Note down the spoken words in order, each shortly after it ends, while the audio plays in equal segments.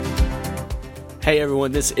Hey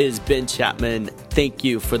everyone, this is Ben Chapman. Thank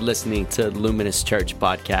you for listening to Luminous Church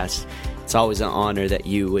Podcast. It's always an honor that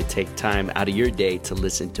you would take time out of your day to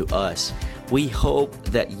listen to us. We hope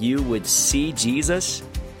that you would see Jesus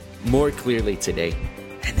more clearly today,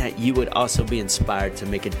 and that you would also be inspired to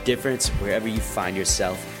make a difference wherever you find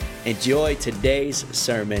yourself. Enjoy today's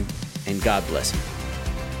sermon, and God bless you.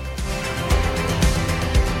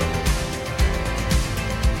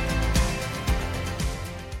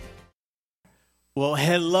 Well,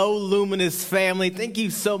 hello, Luminous family. Thank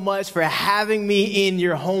you so much for having me in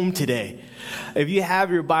your home today. If you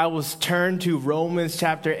have your Bibles, turn to Romans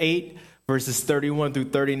chapter 8, verses 31 through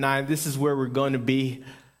 39. This is where we're going to be.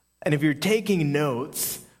 And if you're taking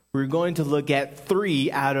notes, we're going to look at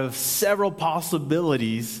 3 out of several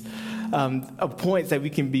possibilities of points that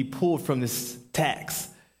we can be pulled from this text.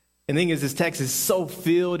 And the thing is, this text is so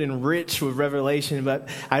filled and rich with revelation, but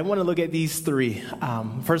I want to look at these 3.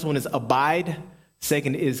 First one is abide.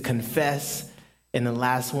 Second is confess, and the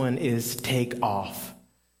last one is take off.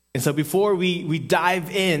 And so before we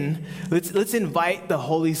dive in, let's invite the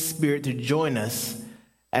Holy Spirit to join us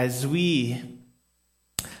as He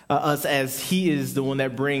is the one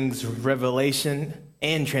that brings revelation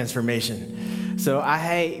and transformation. So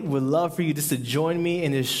I would love for you just to join me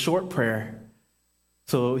in this short prayer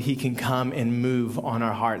so He can come and move on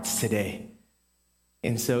our hearts today.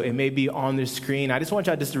 And so it may be on the screen. I just want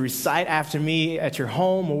y'all just to recite after me at your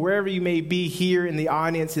home or wherever you may be here in the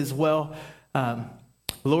audience as well.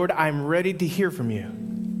 Lord, I'm ready to hear from you.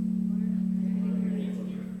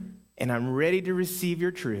 And I'm ready to receive your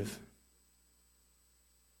truth.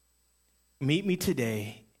 Meet me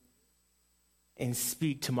today and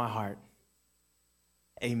speak to my heart.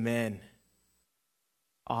 Amen.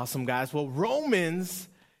 Awesome, guys. Well, Romans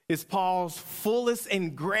is Paul's fullest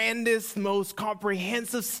and grandest, most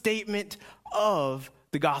comprehensive statement of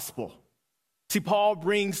the gospel. See, Paul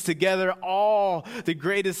brings together all the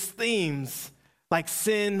greatest themes like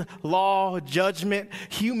sin, law, judgment,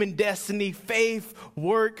 human destiny, faith,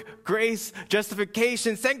 work, grace,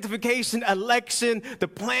 justification, sanctification, election, the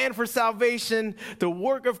plan for salvation, the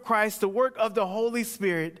work of Christ, the work of the Holy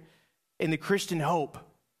Spirit, and the Christian hope.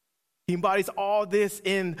 He embodies all this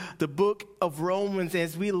in the book of Romans.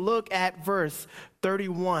 As we look at verse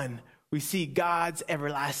 31, we see God's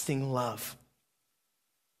everlasting love.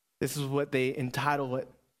 This is what they entitle it.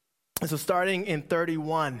 And so starting in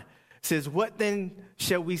 31, it says, "What then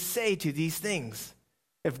shall we say to these things?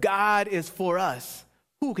 If God is for us,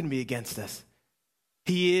 who can be against us?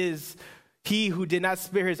 He is he who did not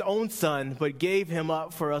spare his own son, but gave him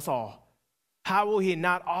up for us all. How will he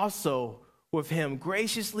not also with him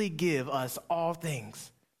graciously give us all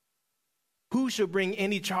things? Who shall bring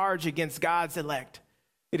any charge against God's elect?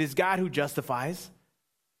 It is God who justifies.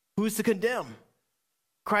 Who is to condemn?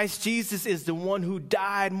 Christ Jesus is the one who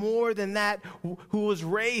died, more than that, who was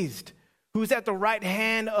raised, who is at the right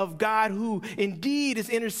hand of God, who indeed is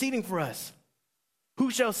interceding for us.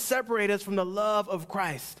 Who shall separate us from the love of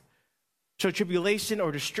Christ? Shall tribulation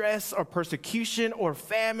or distress or persecution or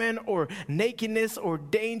famine or nakedness or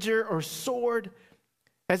danger or sword?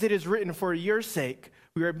 As it is written, for your sake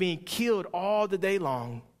we are being killed all the day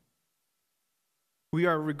long. We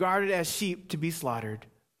are regarded as sheep to be slaughtered.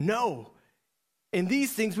 No, in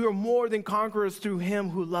these things we are more than conquerors through him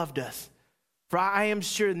who loved us. For I am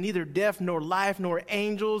sure neither death, nor life, nor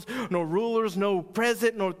angels, nor rulers, nor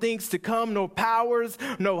present, nor things to come, nor powers,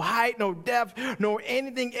 no height, no depth, nor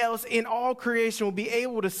anything else in all creation will be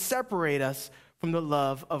able to separate us from the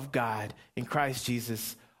love of God in Christ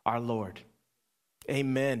Jesus our Lord."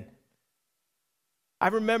 Amen. I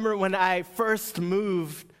remember when I first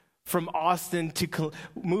moved from Austin to Killeen.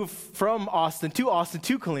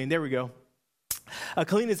 There we go.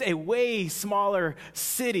 Killeen is a way smaller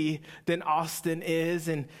city than Austin is.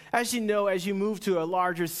 And as you know, as you move to a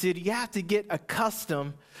larger city, you have to get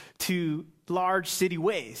accustomed to large city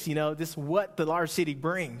ways. You know, this is what the large city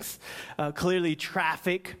brings. Clearly,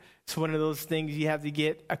 traffic is one of those things you have to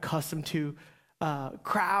get accustomed to.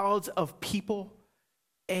 Crowds of people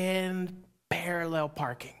and parallel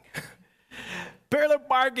parking. Parallel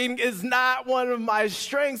parking is not one of my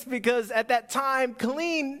strengths because at that time,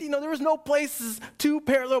 Killeen, there was no places to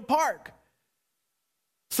parallel park.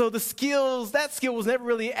 So that skill was never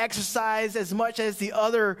really exercised as much as the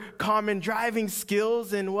other common driving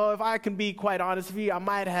skills. And well, if I can be quite honest with you, I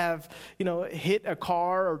might have, hit a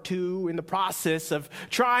car or two in the process of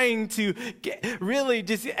trying to really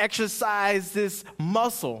just exercise this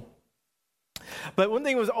muscle. But one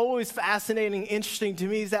thing that was always fascinating, interesting to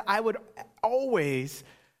me is that I would always,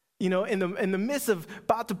 in the midst of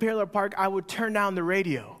about to parallel park, I would turn down the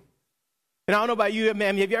radio. And I don't know about you,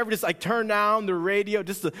 man, have you ever just like turned down the radio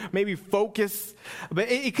just to maybe focus?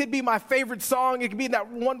 But it could be my favorite song. It could be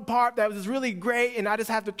that one part that was really great, and I just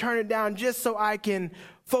have to turn it down just so I can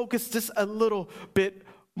focus just a little bit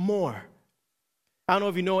more. I don't know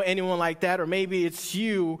if you know anyone like that, or maybe it's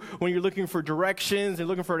you when you're looking for directions and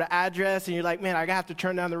looking for the address, and you're like, man, I have to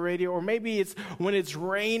turn down the radio. Or maybe it's when it's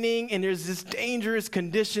raining and there's this dangerous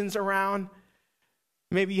conditions around.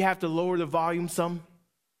 Maybe you have to lower the volume some.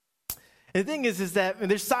 And the thing is that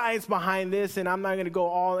there's science behind this, and I'm not going to go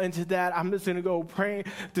all into that. I'm just going to go praying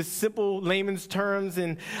to simple layman's terms.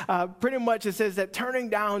 And pretty much it says that turning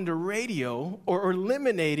down the radio or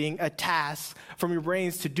eliminating a task from your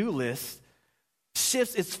brain's to-do list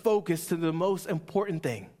shifts its focus to the most important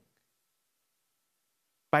thing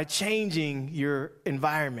by changing your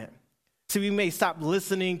environment. So we may stop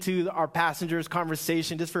listening to our passengers'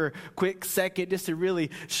 conversation just for a quick second, just to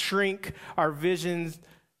really shrink our visions.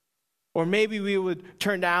 Or maybe we would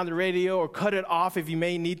turn down the radio or cut it off if you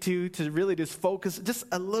may need to really just focus just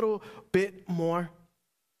a little bit more.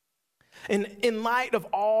 And in light of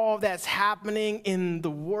all that's happening in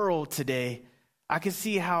the world today, I can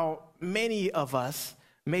see how many of us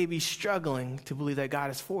may be struggling to believe that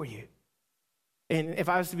God is for you. And if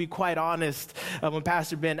I was to be quite honest, when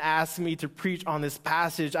Pastor Ben asked me to preach on this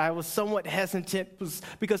passage, I was somewhat hesitant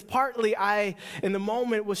because partly I, in the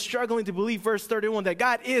moment, was struggling to believe verse 31, that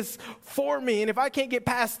God is for me. And if I can't get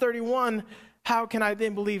past 31, how can I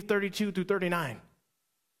then believe 32 through 39?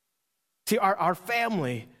 See, our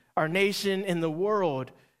family, our nation, and the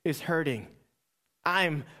world is hurting.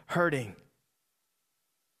 I'm hurting.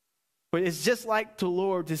 But it's just like the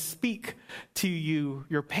Lord to speak to you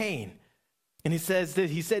your pain. And he said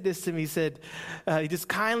this to me, he just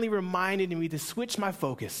kindly reminded me to switch my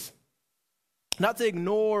focus. Not to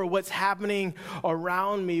ignore what's happening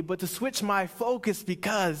around me, but to switch my focus,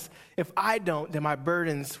 because if I don't, then my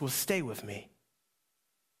burdens will stay with me.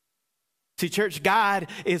 See, church, God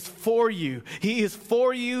is for you. He is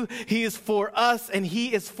for you. He is for us, and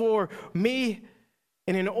he is for me.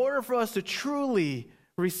 And in order for us to truly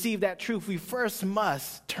receive that truth, we first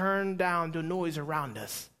must turn down the noise around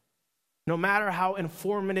us, no matter how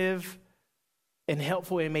informative and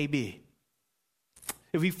helpful it may be.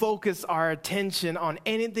 If we focus our attention on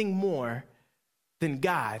anything more than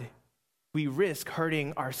God, we risk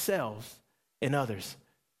hurting ourselves and others.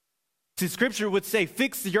 See, Scripture would say,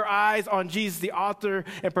 fix your eyes on Jesus, the author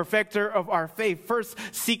and perfecter of our faith. First,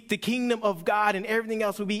 seek the kingdom of God, and everything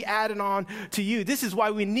else will be added on to you. This is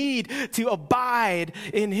why we need to abide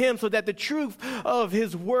in him, so that the truth of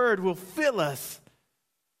his word will fill us,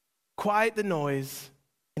 quiet the noise,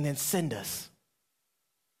 and then send us.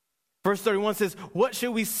 Verse 31 says, what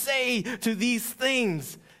should we say to these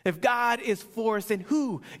things? If God is for us, then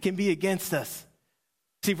who can be against us?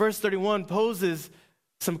 See, verse 31 poses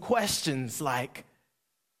some questions like,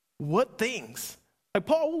 what things? Like,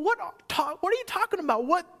 Paul, what are you talking about?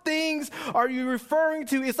 What things are you referring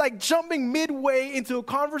to? It's like jumping midway into a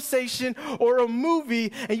conversation or a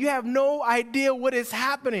movie, and you have no idea what is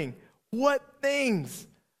happening. What things?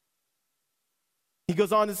 He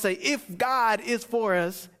goes on to say, if God is for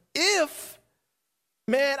us,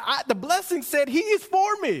 the blessing said he is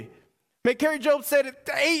for me. Man, Carrie Job said it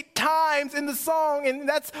 8 times in the song, and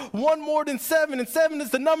that's one more than 7, and 7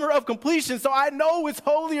 is the number of completion, so I know it's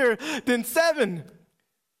holier than 7.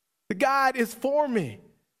 The God is for me.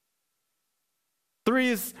 3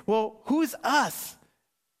 is, well, who's us?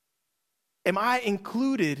 Am I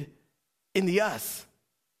included in the us?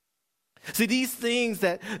 See, these things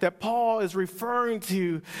that Paul is referring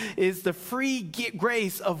to is the free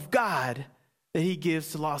grace of God that he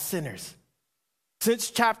gives to lost sinners.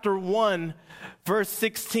 Since chapter 1, verse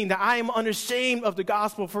 16, that I am unashamed of the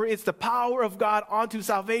gospel, for it's the power of God unto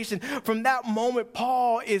salvation. From that moment,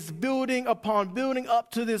 Paul is building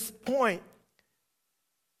up to this point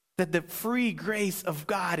that the free grace of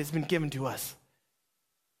God has been given to us.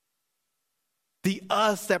 The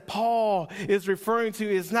us that Paul is referring to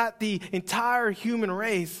is not the entire human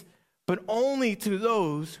race, but only to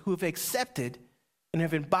those who have accepted and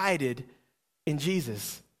have abided in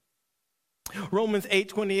Jesus. Romans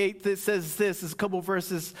 8:28 says this, is a couple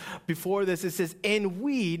verses before this. It says, and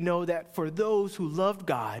we know that for those who love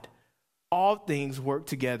God, all things work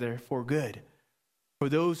together for good, for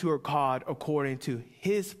those who are called according to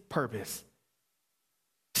his purpose.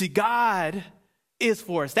 See, God is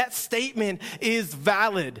for us. That statement is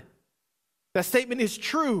valid. That statement is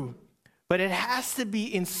true, but it has to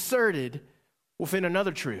be inserted within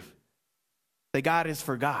another truth, that God is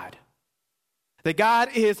for God. That God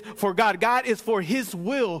is for God. God is for his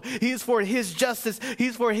will. He is for his justice.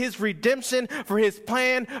 He's for his redemption, for his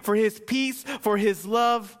plan, for his peace, for his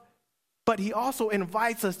love. But he also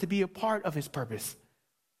invites us to be a part of his purpose.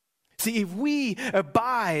 See, if we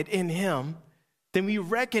abide in him, then we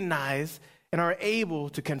recognize and are able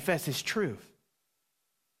to confess his truth.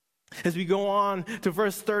 As we go on to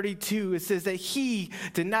verse 32, it says that he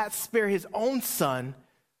did not spare his own son,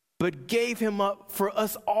 but gave him up for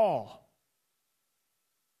us all.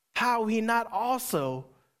 How will he not also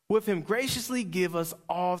with him graciously give us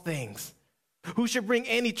all things? Who should bring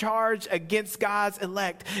any charge against God's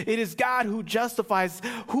elect? It is God who justifies.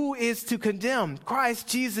 Who is to condemn? Christ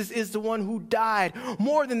Jesus is the one who died.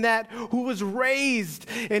 More than that, who was raised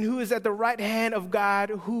and who is at the right hand of God,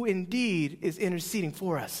 who indeed is interceding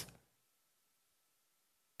for us.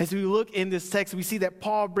 As we look in this text, we see that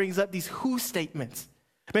Paul brings up these who statements.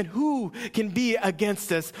 Man, who can be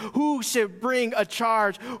against us? Who should bring a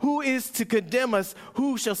charge? Who is to condemn us?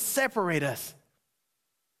 Who shall separate us?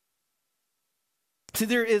 See,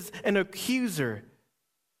 there is an accuser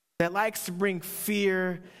that likes to bring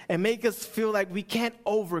fear and make us feel like we can't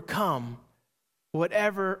overcome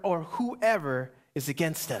whatever or whoever is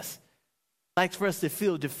against us. Likes for us to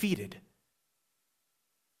feel defeated.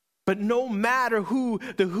 But no matter who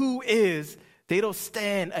the who is, they don't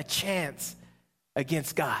stand a chance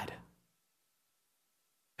against God.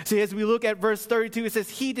 See, as we look at verse 32, it says,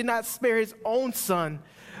 he did not spare his own son,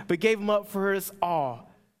 but gave him up for us all.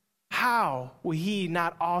 How will he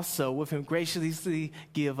not also with him graciously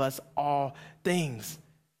give us all things?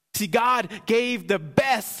 See, God gave the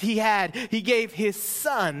best he had. He gave his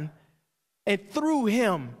son, and through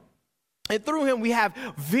him we have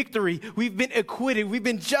victory. We've been acquitted. We've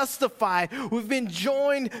been justified. We've been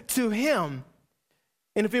joined to him.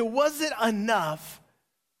 And if it wasn't enough,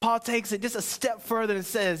 Paul takes it just a step further and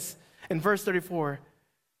says in verse 34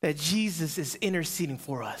 that Jesus is interceding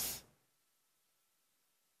for us.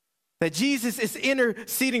 That Jesus is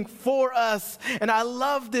interceding for us. And I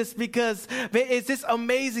love this because it's just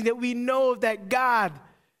amazing that we know that God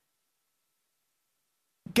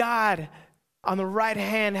on the right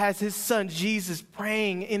hand has his son Jesus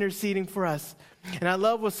praying, interceding for us. And I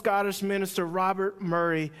love what Scottish minister Robert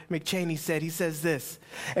Murray McChaney said. He says this: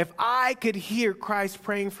 if I could hear Christ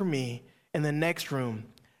praying for me in the next room,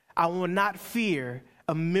 I will not fear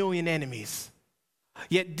a million enemies.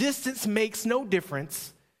 Yet distance makes no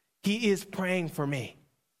difference. He is praying for me.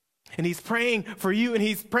 And he's praying for you, and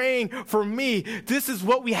he's praying for me. This is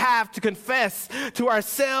what we have to confess to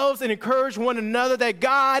ourselves and encourage one another, that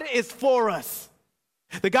God is for us.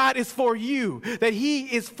 That God is for you, that he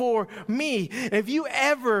is for me. And if you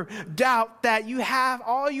ever doubt that,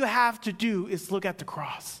 all you have to do is look at the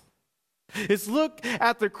cross. It's look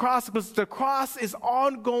at the cross, because the cross is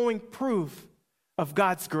ongoing proof of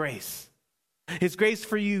God's grace. His grace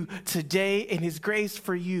for you today and his grace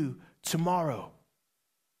for you tomorrow.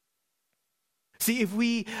 See, if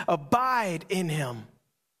we abide in him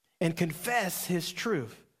and confess his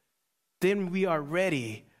truth, then we are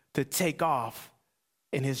ready to take off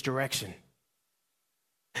in his direction.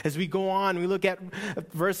 As we go on, we look at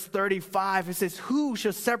verse 35. It says, who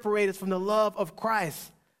shall separate us from the love of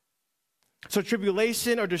Christ? So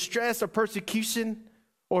tribulation or distress or persecution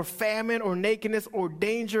or famine or nakedness or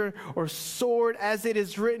danger or sword, as it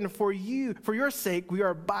is written, for your sake we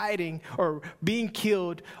are abiding or being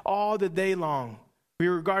killed all the day long. We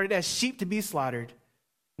are regarded as sheep to be slaughtered.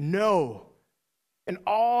 No, in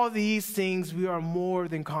all these things we are more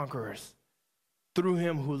than conquerors through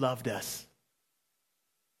him who loved us.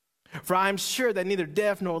 For I am sure that neither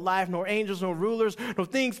death, nor life, nor angels, nor rulers, nor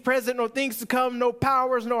things present, nor things to come, no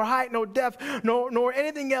powers, nor height, nor depth, nor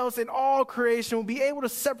anything else in all creation will be able to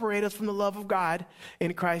separate us from the love of God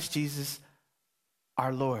in Christ Jesus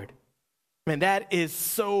our Lord. Man, that is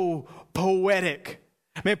so poetic.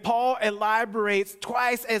 Man, Paul elaborates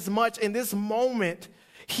twice as much in this moment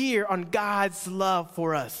here on God's love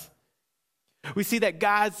for us. We see that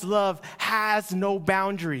God's love has no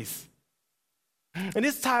boundaries. And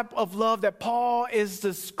this type of love that Paul is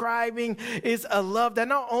describing is a love that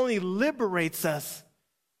not only liberates us,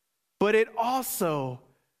 but it also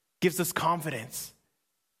gives us confidence.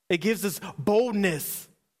 It gives us boldness.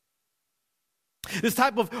 This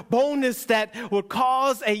type of boldness that would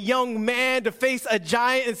cause a young man to face a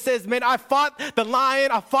giant and says, man, I fought the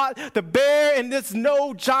lion, I fought the bear, and there's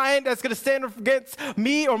no giant that's going to stand against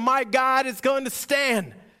me or my God is going to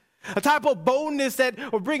stand. A type of boldness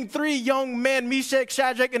that will bring three young men, Meshach,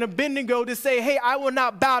 Shadrach, and Abednego, to say, hey, I will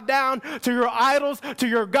not bow down to your idols, to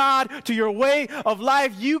your God, to your way of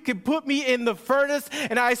life. You can put me in the furnace,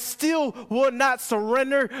 and I still will not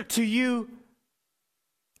surrender to you.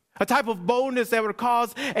 A type of boldness that would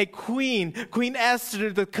cause a Queen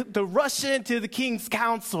Esther, to rush into the king's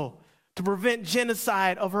council to prevent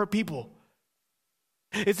genocide of her people.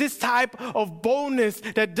 It's this type of boldness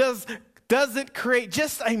that doesn't create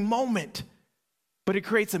just a moment, but it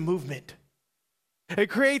creates a movement. It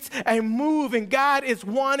creates a move, and God is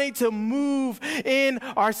wanting to move in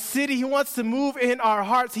our city. He wants to move in our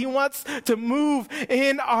hearts. He wants to move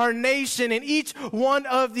in our nation. And each one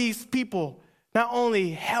of these people not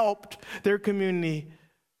only helped their community,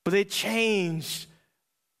 but they changed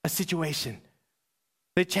a situation.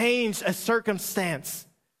 They changed a circumstance.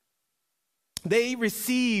 They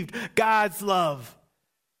received God's love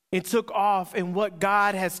and took off in what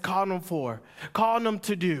God has called them for, called them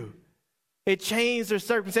to do. It changed their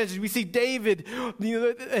circumstances. We see David,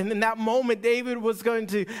 and in that moment, David was going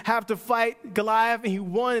to have to fight Goliath, and he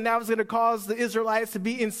won, and that was going to cause the Israelites to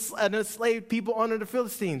be an enslaved people under the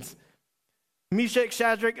Philistines. Meshach,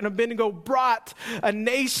 Shadrach, and Abednego brought a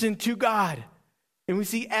nation to God. And we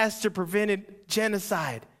see Esther prevented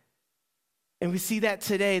genocide. And we see that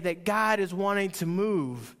today, that God is wanting to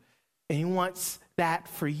move, and he wants that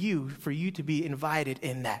for you to be invited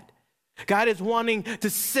in that. God is wanting to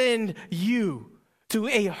send you to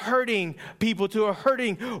a hurting people, to a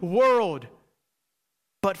hurting world.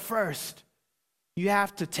 But first, you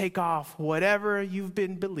have to take off whatever you've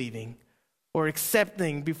been believing or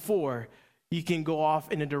accepting before you can go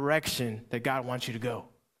off in a direction that God wants you to go.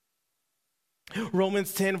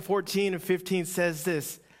 Romans 10:14 and 15 says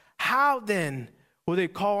this: how then will they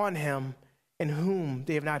call on him in whom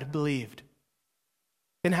they have not believed?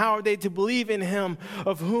 And how are they to believe in him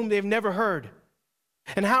of whom they've never heard?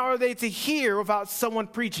 And how are they to hear without someone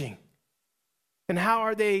preaching? And how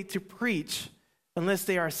are they to preach unless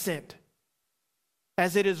they are sent?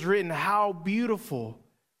 As it is written, how beautiful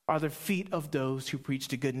are the feet of those who preach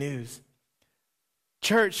the good news.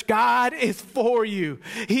 Church, God is for you.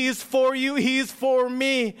 He is for you. He is for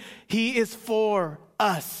me. He is for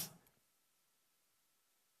us.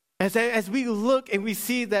 As we look and we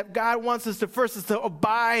see that God wants us to first is to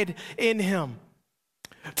abide in him,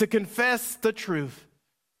 to confess the truth,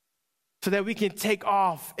 so that we can take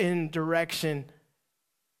off in direction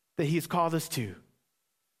that he's called us to.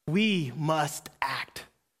 We must act.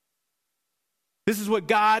 This is what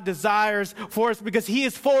God desires for us because he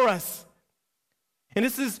is for us. And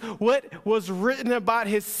this is what was written about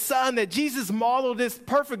his son, that Jesus modeled this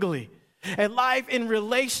perfectly. A life in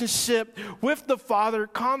relationship with the Father,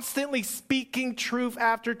 constantly speaking truth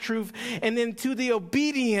after truth, and then to the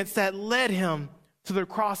obedience that led him to the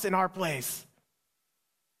cross in our place.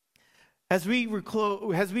 As we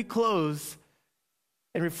close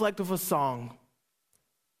and reflect with a song,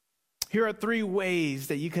 here are 3 ways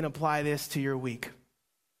that you can apply this to your week.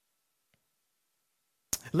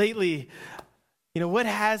 Lately, what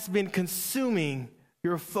has been consuming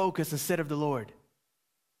your focus instead of the Lord?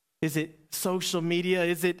 Is it social media?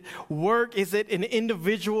 Is it work? Is it an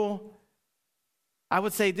individual? I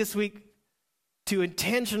would say this week to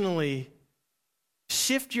intentionally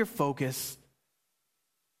shift your focus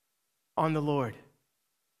on the Lord.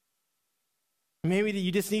 Maybe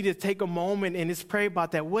you just need to take a moment and just pray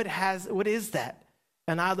about that. What is that?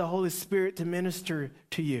 And allow the Holy Spirit to minister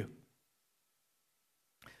to you.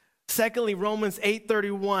 Secondly, Romans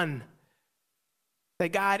 8:31.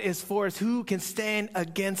 That God is for us. Who can stand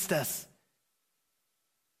against us?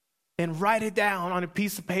 And write it down on a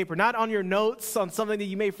piece of paper. Not on your notes, on something that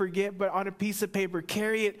you may forget, but on a piece of paper.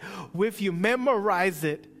 Carry it with you. Memorize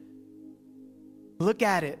it. Look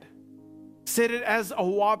at it. Set it as a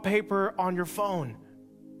wallpaper on your phone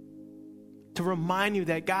to remind you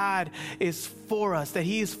that God is for us, that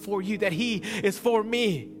he is for you, that he is for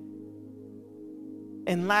me.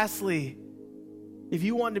 And lastly, if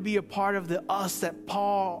you want to be a part of the us that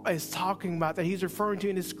Paul is talking about, that he's referring to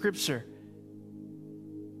in his scripture,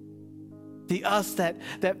 the us that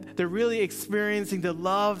they're really experiencing the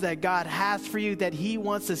love that God has for you, that he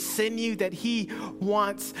wants to send you, that he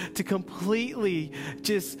wants to completely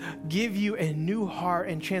just give you a new heart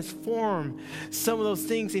and transform some of those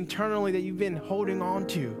things internally that you've been holding on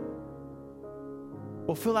to.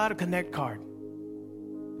 Well, fill out a connect card,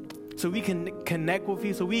 so we can connect with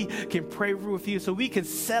you, so we can pray with you, so we can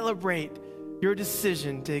celebrate your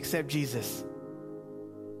decision to accept Jesus.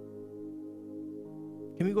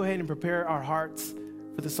 Can we go ahead and prepare our hearts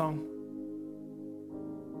for the song?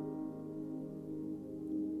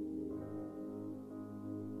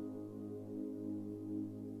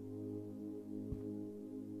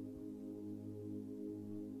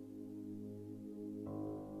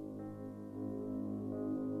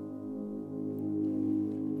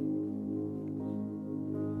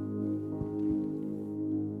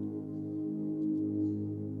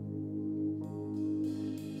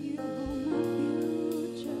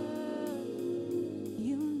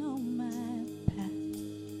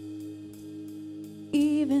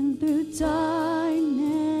 Even through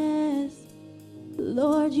darkness,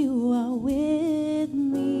 Lord, you are with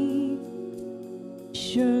me.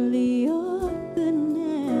 Surely your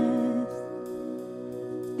goodness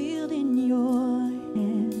sealed in your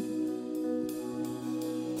hand.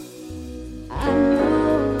 I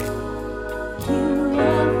know you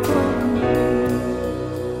are for me.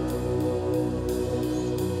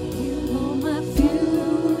 You know my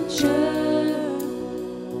future.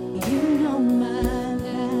 You know my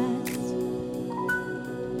past.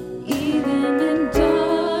 Even in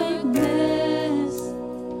darkness,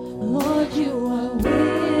 Lord, you are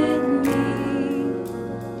with me.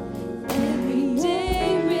 Every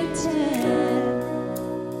day written,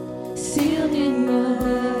 sealed in your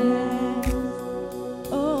hands.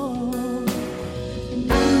 Oh,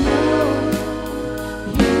 and I know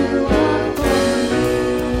you are for me.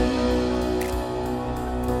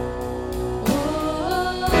 Oh,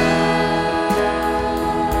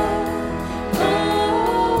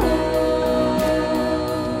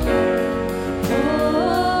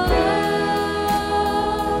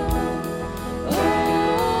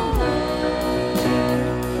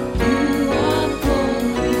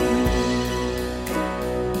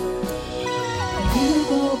 you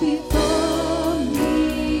go before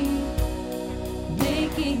me,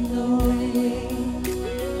 making the way.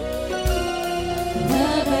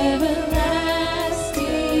 Love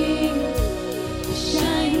everlasting,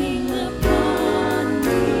 shining upon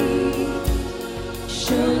me.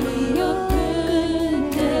 Surely your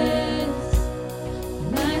goodness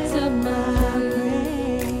lights up my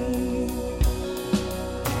way.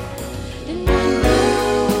 And I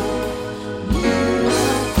know you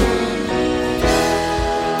are for me.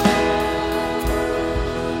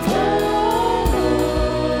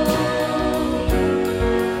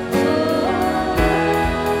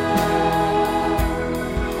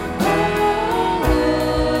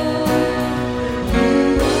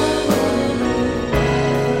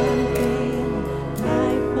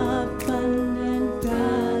 Life abundant,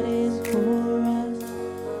 God is for us.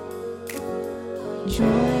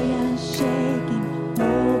 Joy unshaken,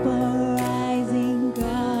 hope arising,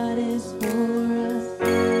 God is for us.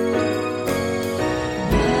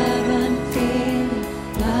 Love unfailing,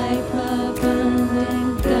 life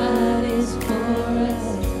abundant, God is for us.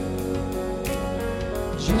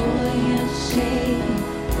 Joy unshaken,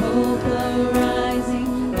 hope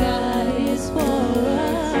arising, God is for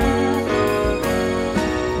us.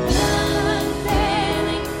 Love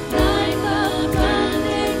unfailing, life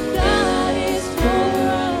abundant, God is for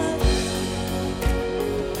us.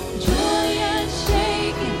 Joy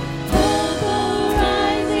unshaken, hope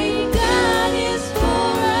arising, God is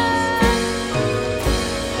for us.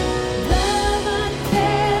 Love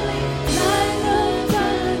unfailing, life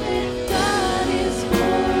abundant, God is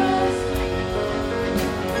for us.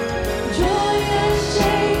 Joy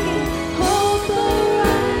unshaken, hope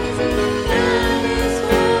arising, God is for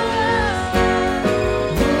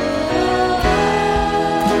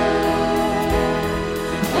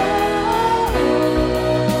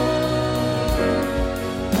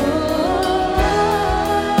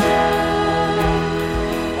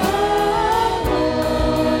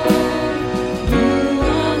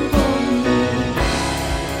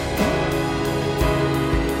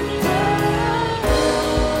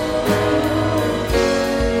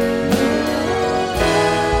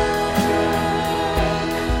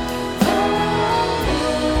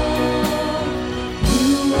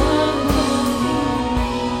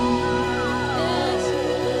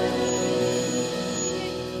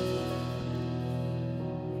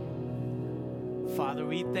Father,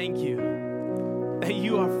 we thank you that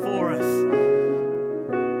you are for us,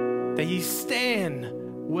 that you stand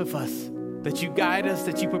with us, that you guide us,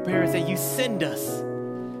 that you prepare us, that you send us.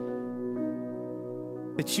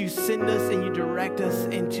 That you send us and you direct us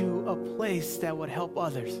into a place that would help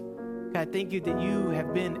others. God, thank you that you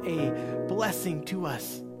have been a blessing to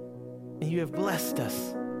us and you have blessed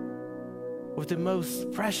us with the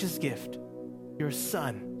most precious gift, your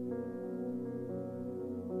Son.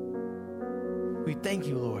 We thank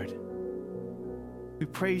you, Lord. We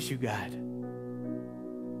praise you, God.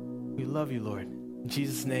 We love you, Lord. In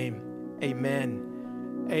Jesus' name,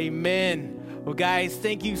 amen. Amen. Well, guys,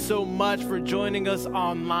 thank you so much for joining us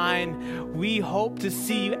online. We hope to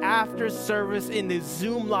see you after service in the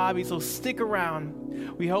Zoom lobby, so stick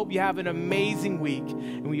around. We hope you have an amazing week,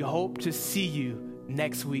 and we hope to see you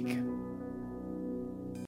next week.